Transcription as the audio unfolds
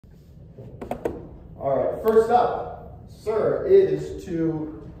All right, first up, sir, is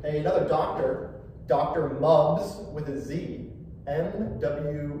to another doctor, Dr. Mubbs with a Z,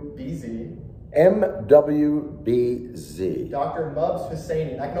 M-W-B-Z. M-W-B-Z. Dr. Mubbs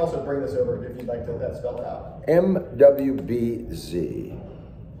Husseini. I can also bring this over if you'd like to that spelled out. M-W-B-Z.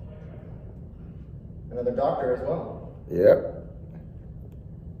 Another doctor as well. Yep.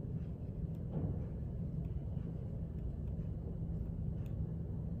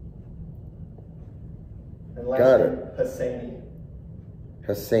 And last Got name, it. Husseini.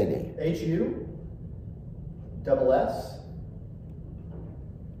 Husseini.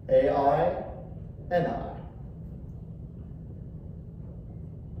 H-U-S-S-A-I-N-I.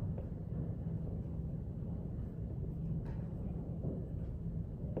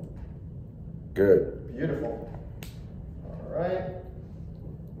 Good. Beautiful. All right.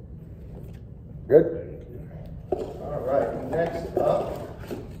 Good. All right. Next up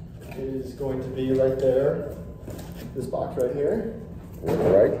is going to be right there. This box right here. All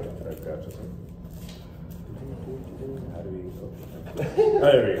right. I've got you. How do we open it? Oh,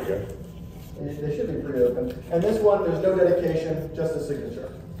 there we go. They should be pretty open. And this one, there's no dedication, just a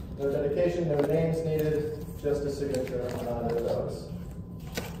signature. No dedication, no names needed, just a signature on either of those.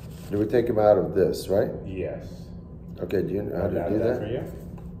 Do we take them out of this, right? Yes. Okay, do you know how to do For that? you?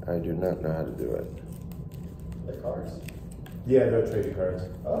 I do not know how to do it. The cards. Yeah, they're trading cards.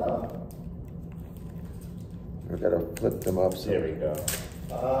 Oh. We gotta flip them up. So There we go.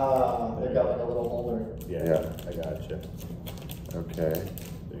 Ah, they've got like a little holder. Yeah. I got you. Okay.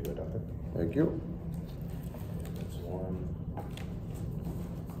 There you go, doctor. Thank you. That's one.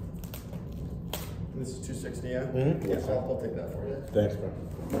 This is 260, yeah? Mm-hmm. Yes, I'll take that for you. Thanks, bro.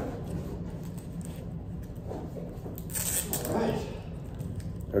 All right.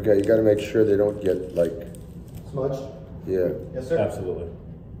 Okay, you gotta make sure they don't get like, Smudged? yeah. Yes, sir. Absolutely.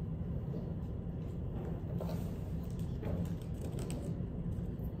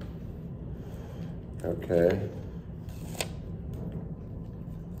 Okay.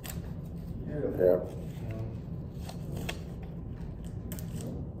 Beautiful. Yeah.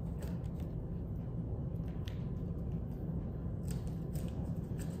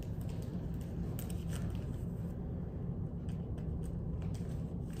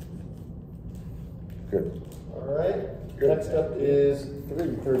 Good. All right. Good. Next up is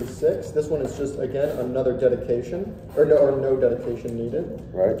 336. This one is just, again, another dedication. Or no dedication needed.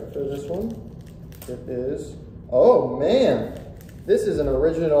 Right. For this one. It is, oh man, this is an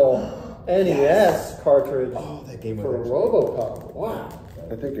original NES cartridge that game was for actually- RoboCop. Wow.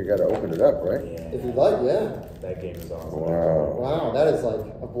 I think you gotta open it up, right? Yeah. If you'd like, yeah. That game is awesome. Wow. Wow, that is like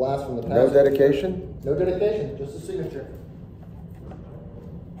a blast from the past. No dedication? No dedication, just a signature.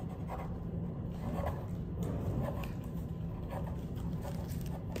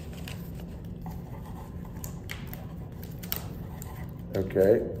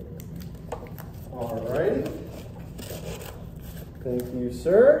 Okay. All righty. Thank you,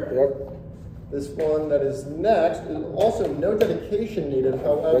 sir. Yep. This one that is next is also no dedication needed, That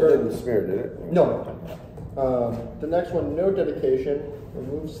however. didn't smear, did it? No. The next one, no dedication.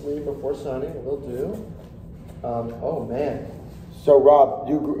 Remove sleeve before signing, will do. Oh man. So Rob,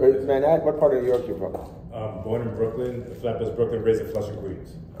 you Manhattan, what part of New York you from? Born in Brooklyn, Flatbush, Brooklyn, raised in Flushing,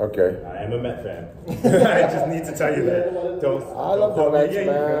 Queens. Okay. I am a Met fan. I just need to tell you that. Don't I love the call me- Mets, yeah,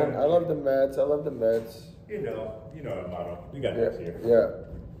 man. I love the Mets. I love the Mets. You know our motto. We got Yeah. Mets here. Yeah.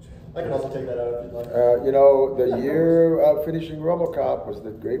 I can also take that out if you'd like. You know, the year of finishing RoboCop was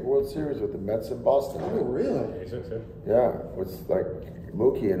the great World Series with the Mets in Boston. Oh, really? Yes, sir. Yeah, it was like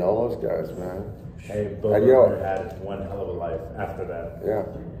Mookie and all those guys, man. Hey, Bill And, you know- Burroughs had one hell of a life after that. Yeah,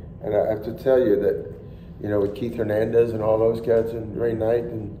 and I have to tell you that, you know, with Keith Hernandez and all those guys and Ray Knight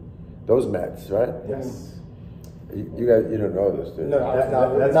and those Mets, right? Yes. You guys, you don't know this, do you?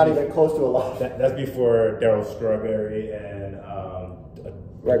 No, that's not even close to a lot. That's before Darryl Strawberry and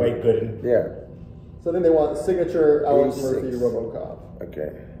Right. Dwight Gooden. Yeah. So then they want signature Alex 86. Murphy RoboCop.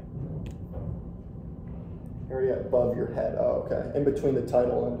 Okay. Area above your head. Oh, okay. In between the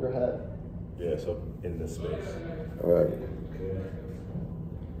title and your head. Yeah, so in this space. All right.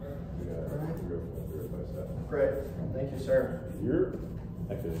 Great. Thank you, sir. You're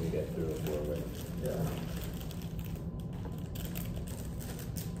actually we get through it for already. Yeah.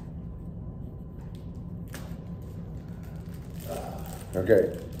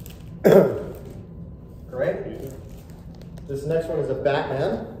 Okay. Great. This next one is a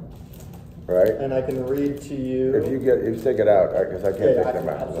Batman, Right. and I can read to you. If you take it out, because I can't Yeah, take them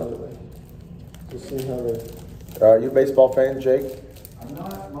out. absolutely. Just see how they. You a baseball fan, Jake? I'm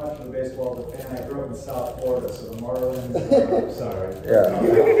not much of a baseball fan. I grew up in South Florida, so the Marlins, sorry. Yeah.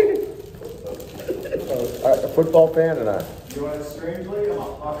 a football fan or not? You want it strangely? I'm a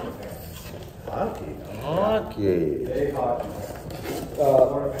hockey fan. Hockey. Big hockey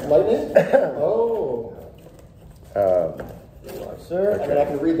fan. Lightning? Oh. Sir, Okay. and then I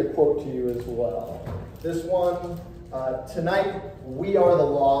can read the quote to you as well. This one, tonight we are the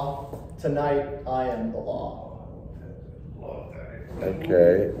law, tonight I am the law.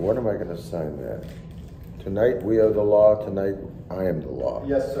 Okay, what am I going to sign that? Tonight we are the law, tonight I am the law.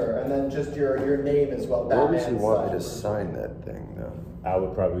 Yes, sir, and then just your name as well. Where does he Batman want me to sign. sign that thing though? I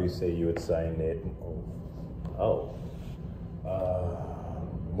would probably say you would sign it.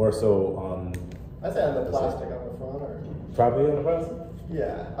 More so on. I say on the plastic on the front, or Probably on the plastic.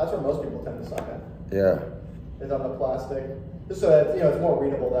 yeah, that's where most people tend to sign it. Yeah, Is on the plastic, just so that it's more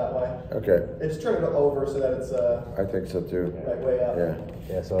readable that way. okay, It's turned it over so that it's I think so too. right way up. Yeah,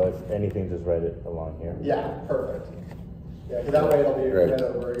 Yeah. So if anything, just write it along here. Yeah, perfect. Yeah, because that way it'll be Right. read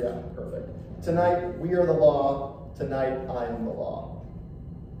over. Yeah, perfect. Tonight we are the law. Tonight I am the law.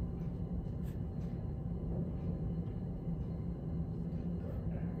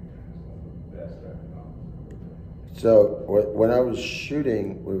 so when I was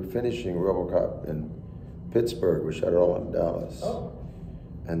shooting, we were finishing RoboCop in Pittsburgh, we shot it all in Dallas. Oh.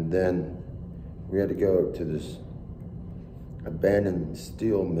 And then we had to go to this abandoned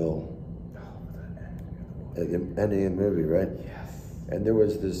steel mill at the end of the movie, right? Yes. And there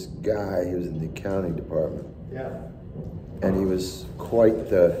was this guy, he was in the accounting department, Yeah. and he was quite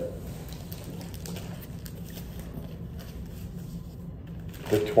the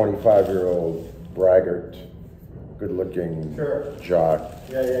 25-year-old braggart, good-looking Sure. jock,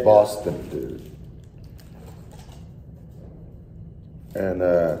 Yeah. Boston dude. And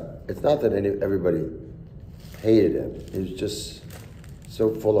it's not that everybody hated him. He was just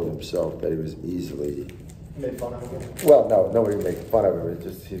so full of himself that he was easily. Made fun of him. Well, no, nobody made fun of him. It's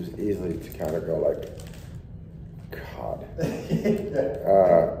just he was easily to kind of go like, God.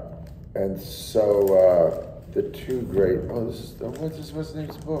 And so the two great. Oh, this is what's the name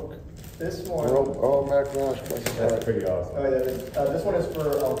of this book? This one. Oh, Mac Rosh. That's pretty awesome. Oh yeah. This one is for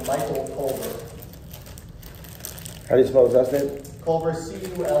Michael Culver. How do you spell his last name? Culver,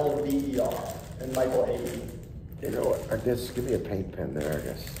 Culver, and Michael A.E. You know what? I guess give me a paint pen there. I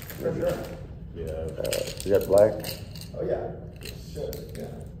guess. For sure. Yeah. You got black? Oh yeah. Sure. Yeah.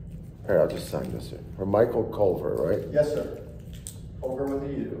 Here, I'll just sign this in. For Michael Culver, right? Yes, sir. Culver with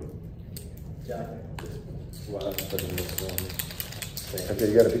a U. Yeah. Okay,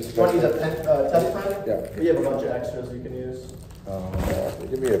 you got a piece of You want to use paper? a test print? Yeah. We have a bunch of extras you can use.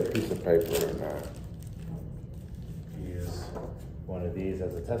 Give me a piece of paper and Use one of these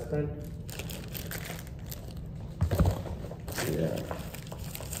as a test print. yeah.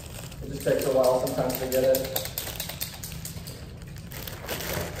 It just takes a while sometimes to get it.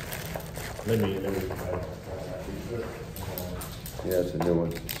 Let me. Yeah, it's a new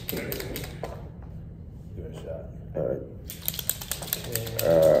one. Give it a shot. All right.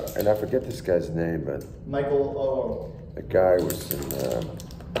 And I forget this guy's name, but Michael, the guy was in.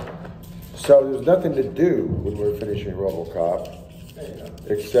 So there's nothing to do when we're finishing RoboCop, there you go.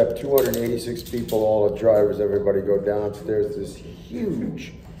 except 286 people, all the drivers, everybody go downstairs to this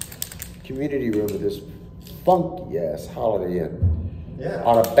huge community room with this funky ass Holiday Inn Yeah.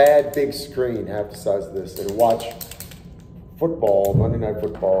 on a bad big screen, half the size of this, and watch football, Monday Night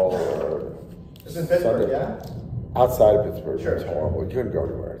Football, or It's in Pittsburgh, Sunday. yeah? Outside of Pittsburgh, Sure, it's sure. horrible. You couldn't go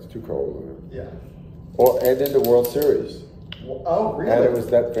anywhere. It's too cold. Yeah. And then the World Series. Oh, really? And it was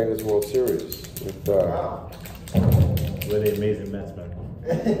that famous World Series with Wow. With the amazing Mets man.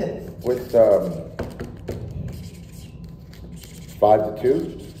 with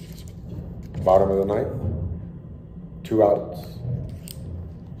 5-2, bottom of the ninth, 2 outs,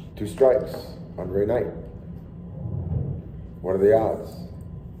 2 strikes, Andre Knight. What are the odds?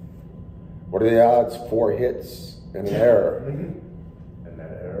 What are the odds? 4 hits and an error. And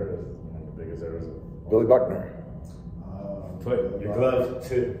that error is one of the biggest errors. Billy Buckner. Put your glove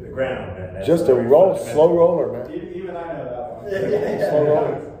to the ground. Man. That's Just a very roll, fundamental. slow roller, man. Even I know that one. Yeah. Slow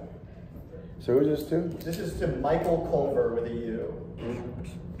roller. So who's this to? This is to Michael Culver with a U.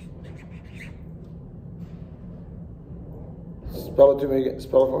 Spell it to me again.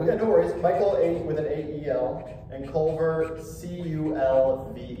 Spell it for me. Yeah, no worries. Michael A with an A-E-L and Culver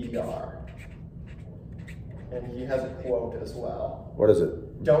Culver. And he has a quote as well. What is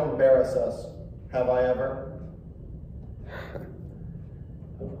it? Don't embarrass us. Have I ever?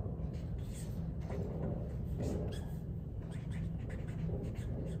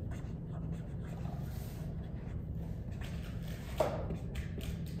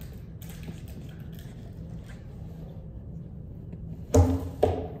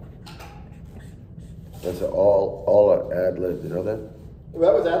 That's all an ad lib. You know that?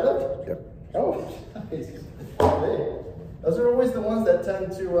 That was ad lib? Yep. Oh, nice. Hey, those are always the ones that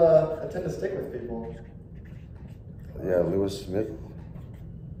tend to stick with people. Yeah, Lewis Smith.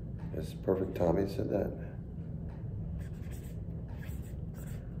 That's perfect. Tommy said that.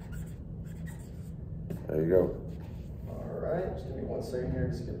 There you go. All right, just give me 1 second here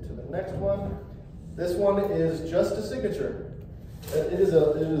to skip to the next one. This one is just a signature. It is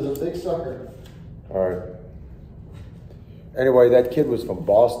a big sucker. All right. Anyway, that kid was from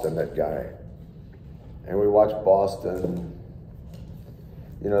Boston, that guy. And we watched Boston.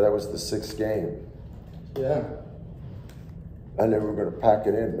 You know, that was the 6th game. Yeah. And then we're going to pack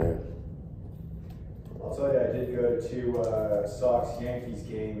it in, man. I'll tell you, I did go to Sox-Yankees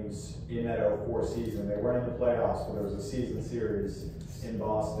games in that 04 season. They weren't in the playoffs, but there was a season series in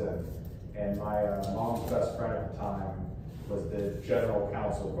Boston. And my mom's best friend at the time was the general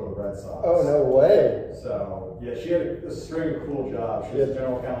counsel for the Red Sox. Oh, no way. So, yeah, she had a string of cool jobs. She was the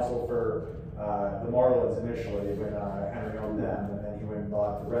general counsel for the Marlins initially when Henry owned them, and then he went and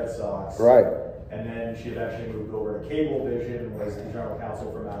bought the Red Sox. Right. And then she eventually moved over to Cablevision, was the general counsel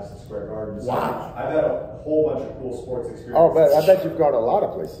for Madison Square Garden. So Wow. I've had a whole bunch of cool sports experiences. Oh, but I bet you've gone a lot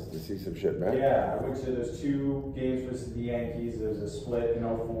of places to see some shit, man. Yeah, I went to those 2 games versus the Yankees. There was a split in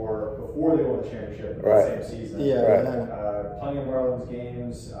 04 before they won the championship Right. the same season. Yeah. Right. Plenty of Marlins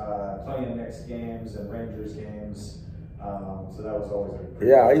games, plenty of Knicks games and Rangers games. So that was always a pretty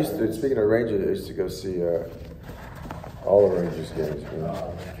Yeah, I good used to, experience. speaking of Rangers, I used to go see all the Rangers games, man.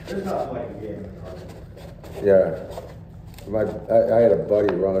 There's nothing like a game in the car. Yeah. I had a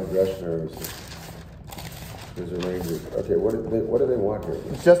buddy, Ron Greshner, who's a Ranger. Okay, what do they want here?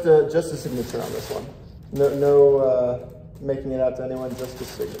 Just a signature on this one. No making it out to anyone, just a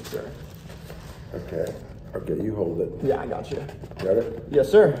signature. Okay. Okay, you hold it. Yeah, I got you. Got it? Yes,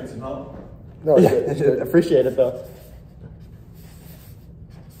 sir. It's not. No, it's good. It's Yeah, good. appreciate it though.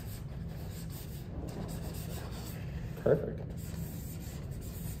 Perfect.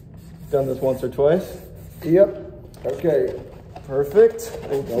 Done this once or twice. Yep. Okay. Perfect.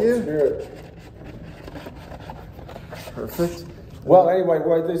 Thank Don't you. spirit. Perfect. Well, anyway,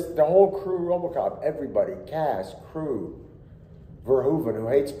 the whole crew, RoboCop, everybody, cast, crew, Verhoeven, who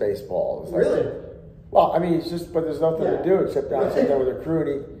hates baseball. It's like- Really? Well, I mean, it's just, but there's nothing to do except down sit there with a crew and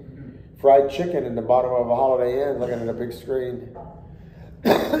eat fried chicken in the bottom of a Holiday Inn, looking at a big screen.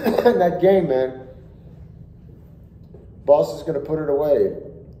 And that game, man, boss is going to put it away.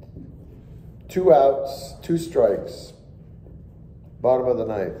 2 outs, 2 strikes, bottom of the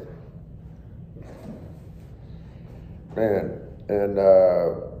 9th. Man, and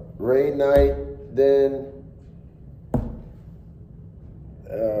rain night, then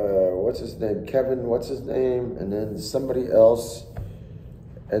what's his name? Kevin, what's his name? And then somebody else,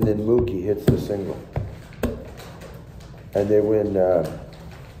 and then Mookie hits the single. And they win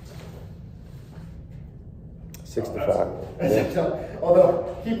 6-5. Yeah.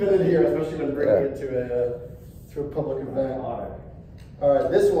 Although, keep it in here, especially when bringing it to a public event. All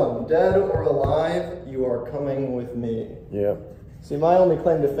right, this one, dead or alive, you are coming with me. Yeah. See, my only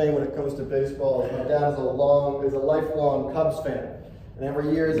claim to fame when it comes to baseball is my dad is a lifelong Cubs fan. And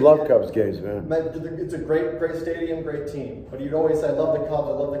every year... Love Cubs games, man. It's a great stadium, great team. But you'd always say, I love the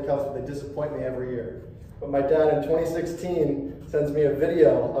Cubs, but they disappoint me every year. But my dad in 2016 sends me a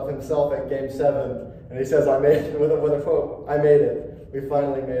video of himself at Game 7, and he says, I made it, with a quote, I made it. We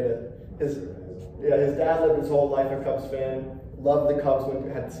finally made it. His dad lived his whole life a Cubs fan, loved the Cubs,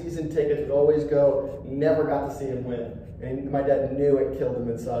 had season tickets, would always go, never got to see him win. And my dad knew it killed him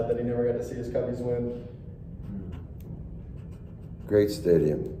inside that he never got to see his Cubbies win. Great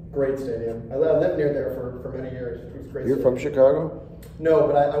stadium. Great stadium. I lived near there for many years. It was a great. You're stadium. from Chicago? No,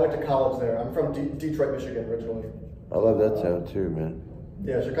 but I went to college there. I'm from Detroit, Michigan originally. I love that town too, man.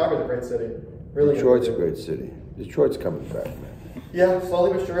 Yeah, Chicago's a great city. Really. Detroit's a great city. Detroit's coming back, man. Yeah,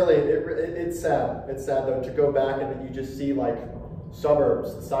 slowly but surely. It's sad. It's sad though to go back and you just see like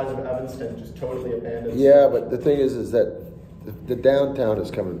suburbs the size of Evanston just totally abandoned. Yeah, but the thing is that the downtown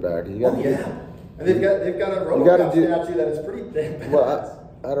is coming back. You got and they've got a RoboCop statue that is pretty damn badass. Well,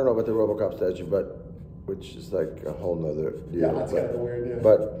 I don't know about the RoboCop statue, but which is like a whole nother deal. Yeah, that's kind of the weird deal.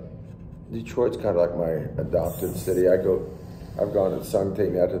 But Detroit's kind of like my adopted city. I've gone and sung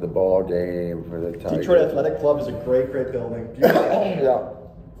thing out to the ball game for the Tigers. Detroit Athletic Club is a great building. Beautiful. Yeah.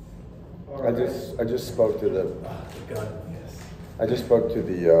 I just spoke to the. I just spoke to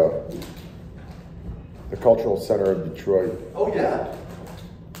the Cultural Center of Detroit. Oh yeah.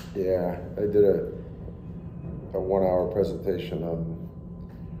 Yeah, I did a 1-hour presentation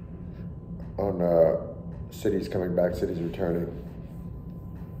on cities coming back, cities returning.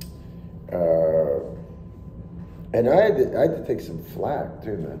 And I had to take some flack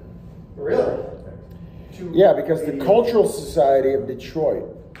too, man. Really? Yeah, because the Cultural Society of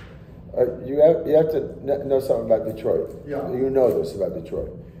Detroit, you have to know something about Detroit. Yeah. You know this about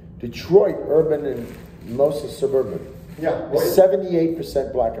Detroit. Detroit, urban and most is suburban. Yeah.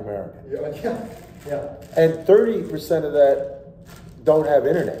 78% Black American. Yeah. Yeah. And 30% of that don't have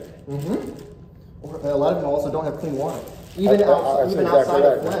internet. Mm-hmm. A lot of them also don't have clean water. Even outside exactly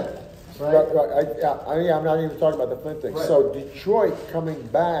of Flint. Right? I'm not even talking about the Flint thing. Right. So Detroit is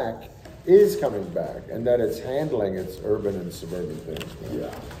coming back, and that it's handling its urban and suburban things. Yeah,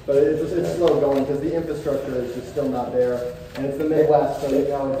 but it's slow going because the infrastructure is just still not there, and it's the Midwest, so you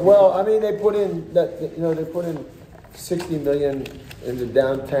know. Well, I mean, they put in $60 million into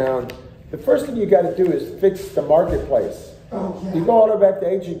downtown. The first thing you got to do is fix the marketplace. Oh, yeah. You go all the way back to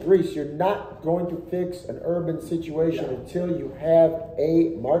ancient Greece. You're not going to fix an urban situation until you have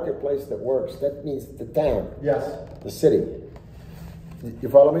a marketplace that works. That means the town. Yes. The city. You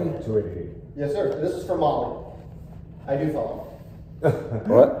follow me? 288. Yes, sir. This is for Molly. I do follow.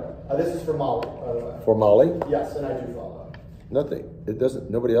 What? This is for Molly, by the way. For Molly? Yes, and I do follow. Nothing. It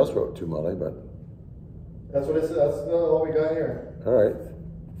doesn't. Nobody else wrote to Molly, but. That's what it says. That's all we got here. All right.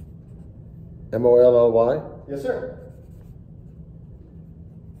 Molly? Yes, sir.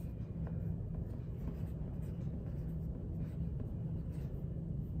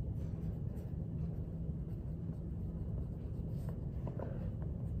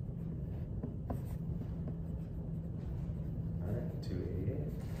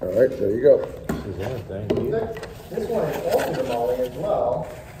 All right, there you go. Thank you. This one is also to Molly as well.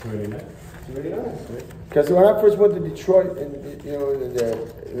 289. 289. Because when I first went to Detroit in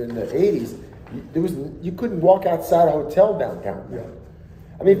the 80s, you couldn't walk outside a hotel downtown. Yeah.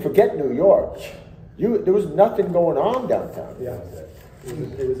 I mean, forget New York. There was nothing going on downtown. Yeah.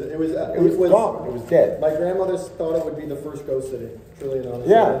 It was gone. It was dead. My grandmother thought it would be the first ghost city. Truly and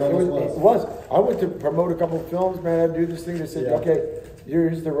honestly. Yeah, And it almost was. I went to promote a couple of films, man. I'd do this thing. They said, Yeah. okay,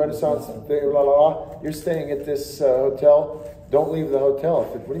 here's the Renaissance thing, la la la. You're staying at this hotel. Don't leave the hotel.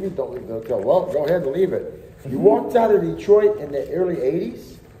 I said, what do you mean don't leave the hotel? Well, go ahead and leave it. You walked out of Detroit in the early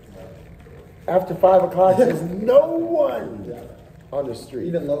 80s. After 5 o'clock, there's no one on the street.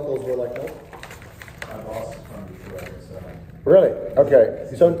 Even locals were like, nope. My boss is from Detroit, so. Really?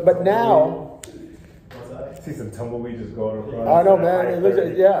 Okay. So, but now, See some tumbleweed just going across. I know, man. It looks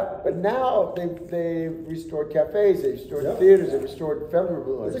like, yeah. But now they restored cafes, they restored theaters, they restored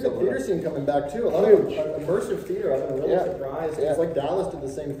festival. There's like a theater scene coming back too. A lot of immersive theater. I've been really surprised. Yeah. It's like Dallas did the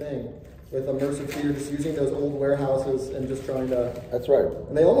same thing with immersive theater, just using those old warehouses and just trying to. That's right.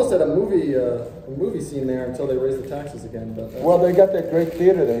 And they almost had a movie scene there until they raised the taxes again. But Well, they got that great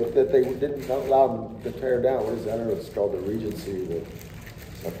theater that they didn't allow them to tear down. What is that? I don't know. It's called the Regency.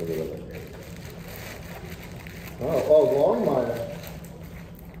 Something or other. Oh, Longmire.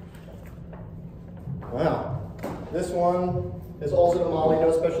 Wow. This one is also to Molly.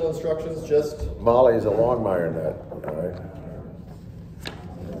 No special instructions. Just Molly is a Longmire net. All right.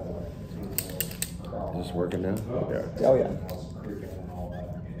 Is this working now? Yeah. oh yeah.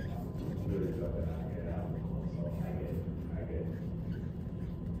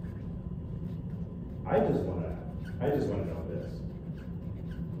 I just want to know this.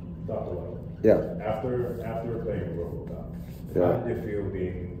 Dr. Lowe. Yeah. After playing RoboCop, how did it feel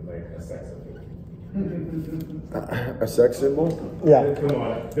being like a sex symbol? A sex symbol? Yeah. Come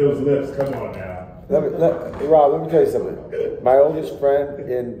on, those lips. Come on now. Rob, let me tell you something. My oldest friend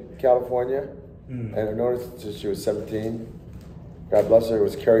in California, and I've known her since she was 17. God bless her,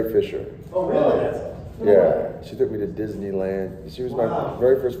 was Carrie Fisher. Oh really? Yeah, she took me to Disneyland. She was my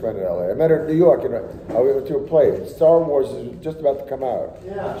very first friend in LA. I met her in New York, and I went to a play. Star Wars was just about to come out.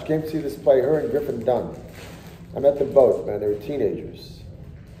 Yeah. She came to see this play, her and Griffin Dunn. I met them both, man. They were teenagers.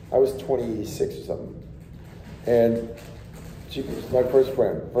 I was 26 or something. And she was my first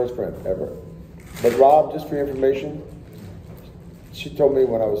friend ever. But Rob, just for your information, she told me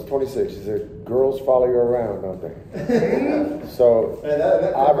when I was 26, she said, girls follow you around, don't they? So,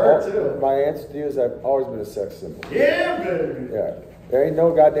 my answer to you is I've always been a sex symbol. Yeah, baby. Yeah. There ain't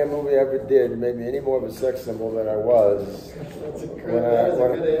no goddamn movie I ever did made me any more of a sex symbol than I was when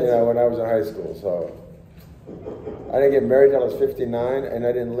I was in high school. So, I didn't get married until I was 59, and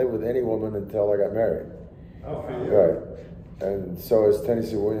I didn't live with any woman until I got married. Oh, wow. Right. And so, as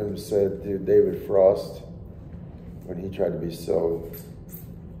Tennessee Williams said to David Frost, when he tried to be so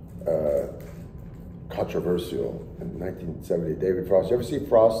controversial in 1970, David Frost. You ever see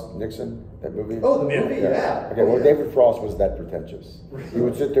Frost Nixon, that movie? Oh, the movie, yeah. Okay, well, David Frost was that pretentious. He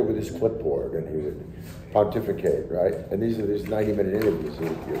would sit there with his clipboard and he would pontificate, right? And these are these 90-minute interviews he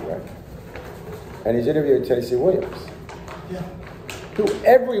would give, right? and he's interviewing Tennessee Williams, Yeah. who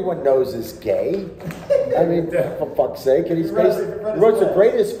everyone knows is gay. I mean, for fuck's sake. And he wrote the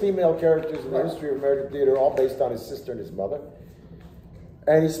greatest female characters in the history of American theater, all based on his sister and his mother.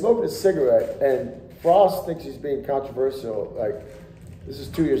 And he's smoking a cigarette, and Frost thinks he's being controversial. Like, this is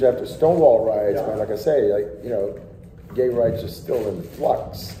 2 years after Stonewall riots, man. Like I say, like, you know, gay rights are still in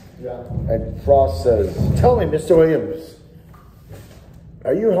flux. Yeah. And Frost says, "Tell me, Mr. Williams,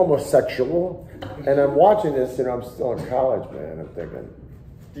 are you homosexual?" And I'm watching this, and I'm still in college, man. I'm thinking,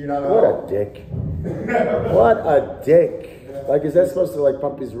 Do you not know? what a dick. What a dick. Like, is that supposed to, like,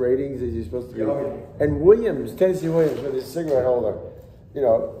 pump his ratings? Is he supposed to be? And Williams, Tennessee Williams, with his cigarette holder, you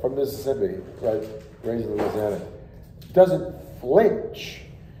know, from Mississippi, right, raised in Louisiana, doesn't flinch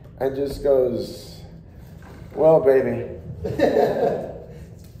and just goes, "Well, baby,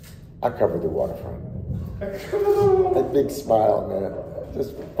 I covered the waterfront." A big smile, man.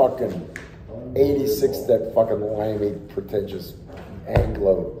 Just fucking 86, that fucking lammy, pretentious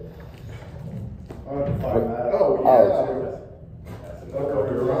Anglo.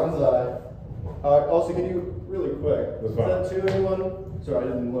 Banzai. Also, can you, really quick, What's is fine? that to anyone? Sorry, I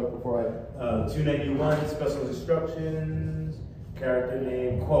didn't look before I... 291, special instructions, character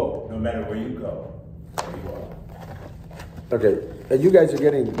name, quote, no matter where you go, there you are. Okay, and you guys are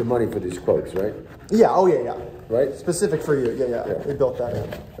getting the money for these quotes, right? Yeah, oh yeah. Right? Specific for you, yeah. We built that in.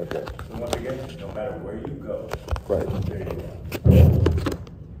 Okay, So once again, no matter where you go, right. there you are.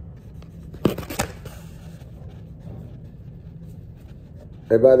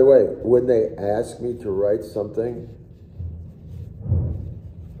 And by the way, when they ask me to write something,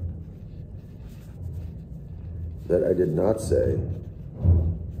 that I did not say,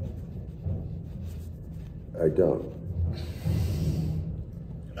 I don't.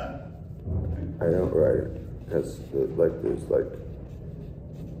 I don't write it. Because there's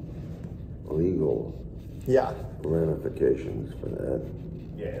legal Yeah. ramifications for that.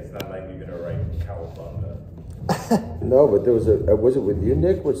 Yeah, it's not like you're gonna write cowabunga. No, but there was was it with you,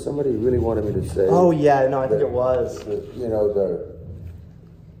 Nick? Was somebody really wanted me to say? Oh yeah, no, I think it was. I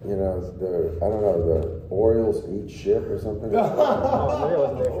don't know, the Orioles eat shit or something. Oh, maybe I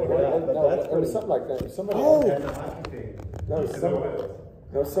wasn't there for that, but No, that's it pretty... was something like that. Somebody,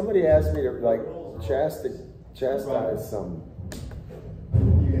 Oh! somebody asked me to like chastise some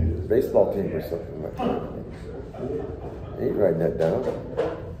baseball team or something like that. I ain't writing that down.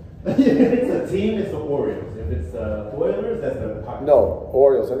 If it's a team, it's the Orioles. If it's the Oilers, that's the Buckaroo. No,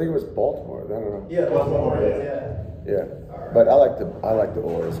 Orioles. I think it was Baltimore. I don't know. Yeah, Baltimore, Yeah, but I like the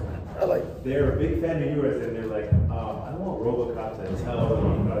Orioles. They're a big fan of yours, and they're like, I don't want RoboCop to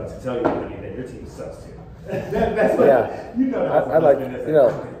tell you that your team sucks too. That's what, Yeah. you know. I like, you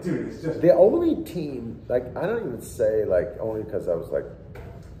know, dude, it's just the only team, like, I don't even say, like, only because I was, like,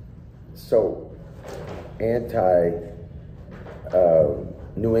 so anti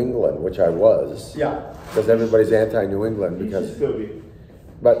New England, which I was. Yeah. Because everybody's anti-New England. you Because, should still be.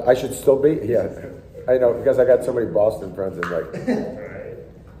 but I should still be? Yeah. I know, because I got so many Boston friends and, like...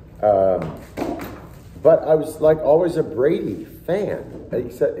 but I was like always a Brady fan,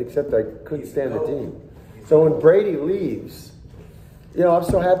 except I couldn't stand the team. So when Brady leaves, you know, I'm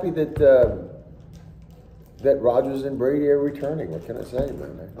so happy that that Rodgers and Brady are returning. What can I say,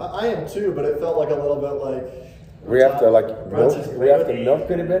 man? I am too, but it felt like a little bit like... We have to milk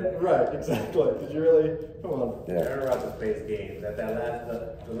it a bit. Right, exactly. Did you really? Come on. Yeah. Aaron Rodgers plays games. At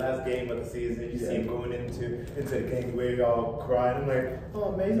that the last game of the season, you see him going into the game where you're all crying. I'm like,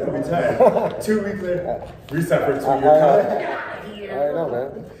 oh, amazing. He'll be tired. 2 weeks later, reset for 2 years. I know,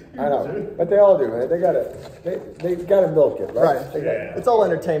 man. I know, but they all do, man. They gotta milk it, right? Right. It's all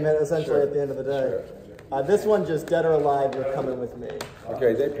entertainment, essentially, at the end of the day. This one, just Dead or Alive, You're Coming With Me.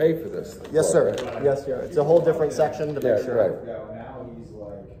 Okay, they pay for this. Yes, sir. Yes, sir. It's a whole different section to make sure. Right. Now he's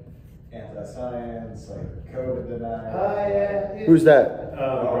like anti-science, like COVID denial. Who's that?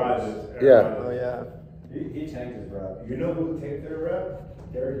 Rodgers. Yeah. Oh, yeah. He changed his rep. You know who takes their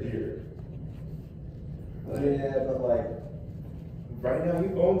rep? Derek Jeter. Yeah, but like Right now, he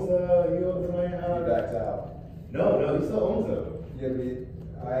owns my. he backed out. No, he still owns them. Yeah, but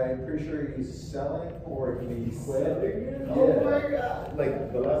I'm pretty sure he's selling or he quit. Oh my God!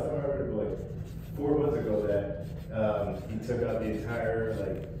 Like the last time I heard it, like 4 months ago, that he took out the entire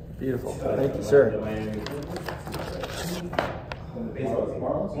Beautiful. Thank you, sir. The Miami. Baseball team.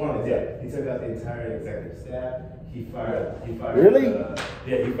 Marlins, yeah. He took out the entire executive staff. He fired. Really?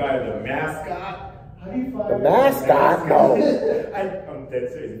 He fired the mascot. How do you fire The mascot? No. I'm dead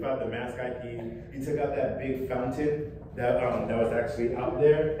serious. He fired the mascot. He took out that big fountain that was actually out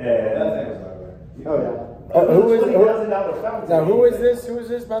there. And Oh, yeah. Who is $20,000 fountain. now? Who is this? Who is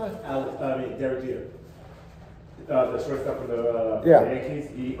this, brother? Derek Jeter. The shortstop for the Yankees.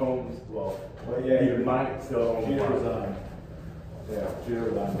 He owns, he might still own the Marlins. Yeah, Jeter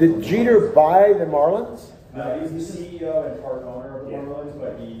resigned. Did Jeter buy the Marlins? He's the CEO and part owner of the Marlins,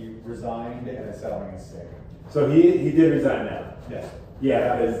 but he resigned and is selling his stake. So he did resign now. Yes.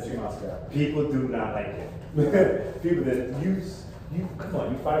 Yeah, Because 2 months ago. people do not like him. People that you come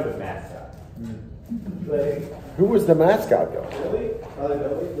on, you fired the mascot. Like, Who was the mascot though? Really?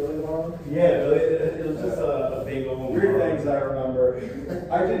 Billy the Marlin? yeah, it was just a big old. Weird things I remember.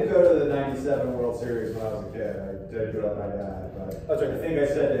 I did go to the '97 World Series when I was a kid. I did go to my dad, but That's right. I think I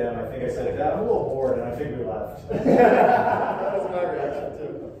said to him, Dad, I'm a little bored, and I think we left. That was my reaction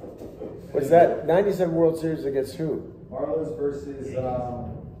too. Was that '97 World Series against who? Marlins versus.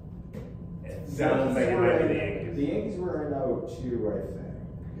 Sounds like it might be the Yankees. The Yankees were in '02, I think.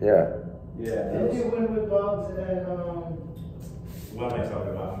 Yeah. Yeah. Didn't you win with Bugs and What am I talking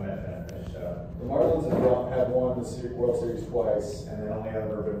about? I'm at that show. The Marlins had won the World Series twice, and then only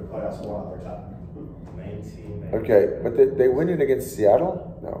ever been in the playoffs one other time. 19. Okay, but they win it against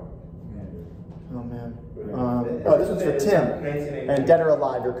Seattle? No. Oh man. This one's for Tim. And Dead or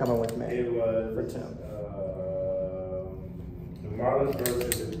Alive, You're Coming With Me. It was For Tim. The Marlins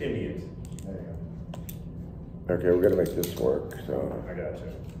versus the Indians. There you go. Okay, we're gonna make this work. So, I got you.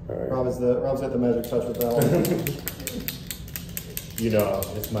 all right. Rob's got the magic touch with that one. You know,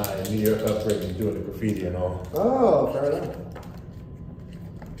 it's my New York upbringing, doing the graffiti and all. Oh, fair enough.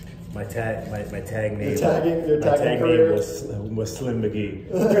 My tag name. Your my tagging tag career? name was Slim McGee.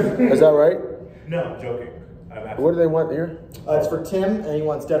 Is that right? No, I'm joking. What do they want here? It's for Tim, and he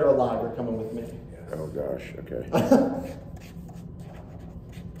wants Dead or Alive, You're Coming With Me. Oh gosh. Okay.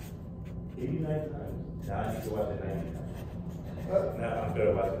 89 times. Now I need to watch it 90 times. No, I'm good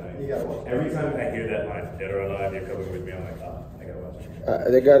at watching 90. You gotta watch it. Every time I hear that line, Dead or Alive, You're Coming With Me, I'm like, oh, I gotta watch it.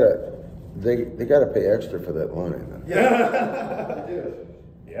 They gotta pay extra for that line. Yeah. Dude.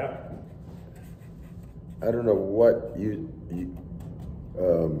 Yeah. I don't know what you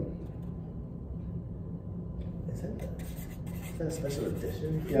Is that a special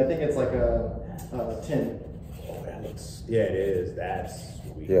edition? Yeah, I think it's like a tin. Oh, that looks. Yeah, it is. That's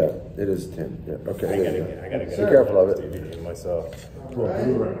sweet. Yeah, it is 10. Yeah. Okay. I gotta Be get careful of it. it myself. All right.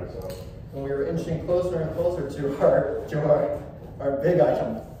 Blu-ray myself. And we were inching closer and closer to our big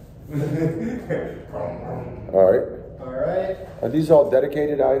item. All right. All right. Are these all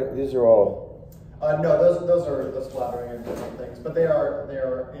dedicated items? These are all. No, those are the splattering and different things, but they are in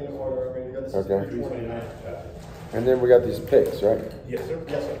order. I'm ready to go. This Okay. is 329. And then we got these picks, right? Yes, sir.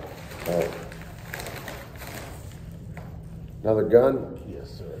 Yes, sir. All right. Another gun. Yes,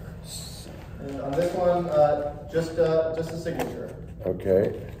 sir. And on this one, just a signature.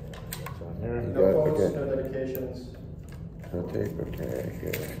 Okay. Here. No got- quotes, okay. no dedications. No tape. Okay.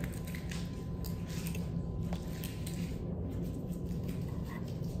 Good.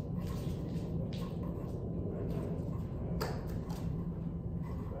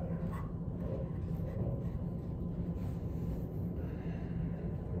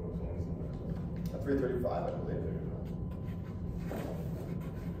 A 335, I believe.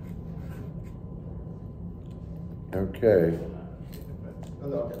 Okay. Oh,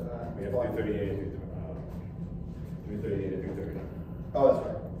 no, okay. We have 338, 338, 339. Oh, that's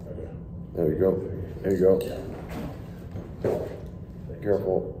right. Okay. There you go. There you go.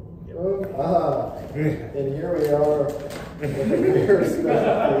 Careful. And here we are with the rear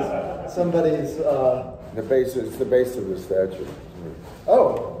special piece. Somebody's, The base. It's the base of the statue.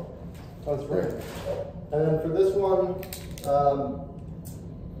 oh, that's right. And then for this one,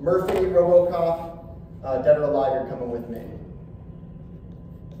 Murphy, RoboCop, Dead or Alive, You're Coming With Me.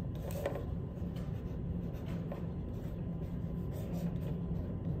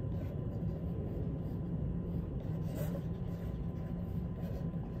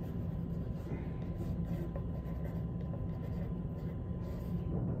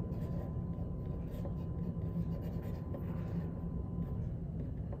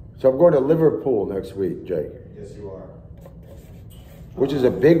 So I'm going to Liverpool next week, Jake. Yes, you are. Which is a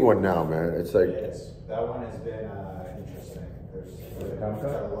big one now, man. It's like, Yes, that one has been interesting. There's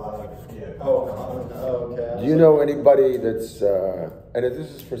Comic-Con? a lot of Okay. do you know anybody that's, and if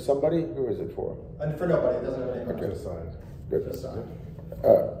this is for somebody, who is it for? And for nobody, it doesn't have any. Okay. Just signed. Good. Just sign.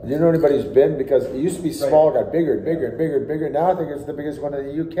 Do you know anybody who's been? Because it used to be small, got bigger and bigger and bigger and bigger. Now I think it's the biggest one in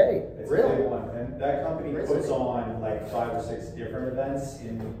the UK. It's Really? a big one, and that company Great puts city. on like 5 or 6 different events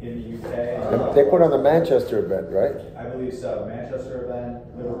in the UK. And they put on the Manchester event, right? I believe so. Manchester event,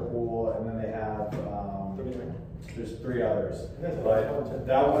 Liverpool, and then they have There's 3 others, but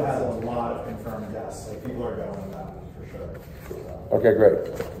that one has a lot of confirmed guests, so people are going to that one for sure. Okay, great.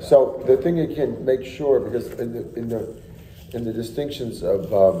 So the thing you can make sure, because in the distinctions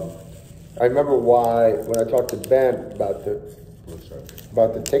of, I remember why when I talked to Ben about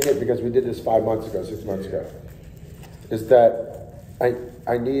the ticket, because we did this 5 months ago, 6 months ago, is that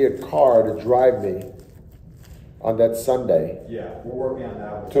I need a car to drive me on that Sunday. Yeah, we're working on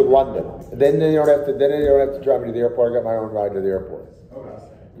that. To London. Then they don't have to. Then they don't have to drive me to the airport. I got my own ride to the airport. Okay.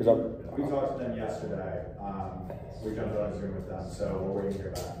 We talked to them yesterday. We jumped on Zoom with them, so we're waiting to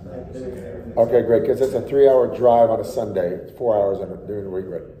hear back. Okay, great. Because it's a 3-hour drive on a Sunday. It's 4 hours during the week,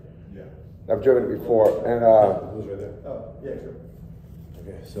 right? Yeah. I've driven it before, and Who's right there? Oh, yeah, sure.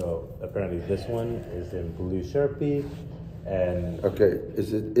 Okay, so apparently this one is in blue Sharpie, and okay,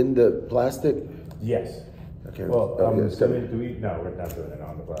 is it in the plastic? yes. Okay. Well, okay, so do we? No, we're not doing it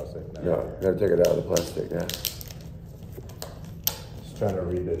on the plastic. No, gotta take it out of the plastic. Yeah. Just trying to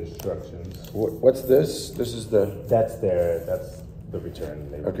read the instructions. What's this? This is the. That's the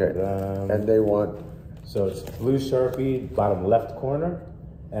return. Okay. And they want. So it's blue Sharpie, bottom left corner,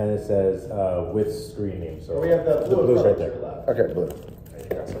 and it says with screen name. So We have the blue blue's right to your there. left. Okay, blue.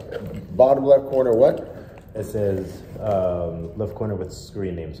 Bottom left corner. What? It says left corner with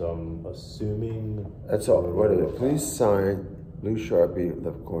screen name. So I'm assuming That's all. What is it? Please sign blue Sharpie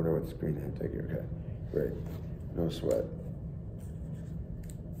left corner with screen name. Thank you. Okay. Great. No sweat.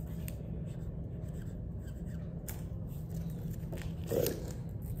 Right.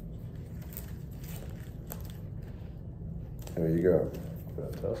 There you go.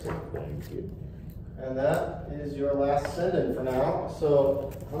 Fantastic. Thank you. And that is your last send-in for now.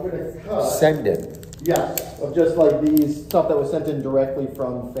 So I'm going to cut. Send in. Yes, of just like these stuff that was sent in directly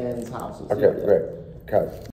from fans' houses. Okay, great. Cut.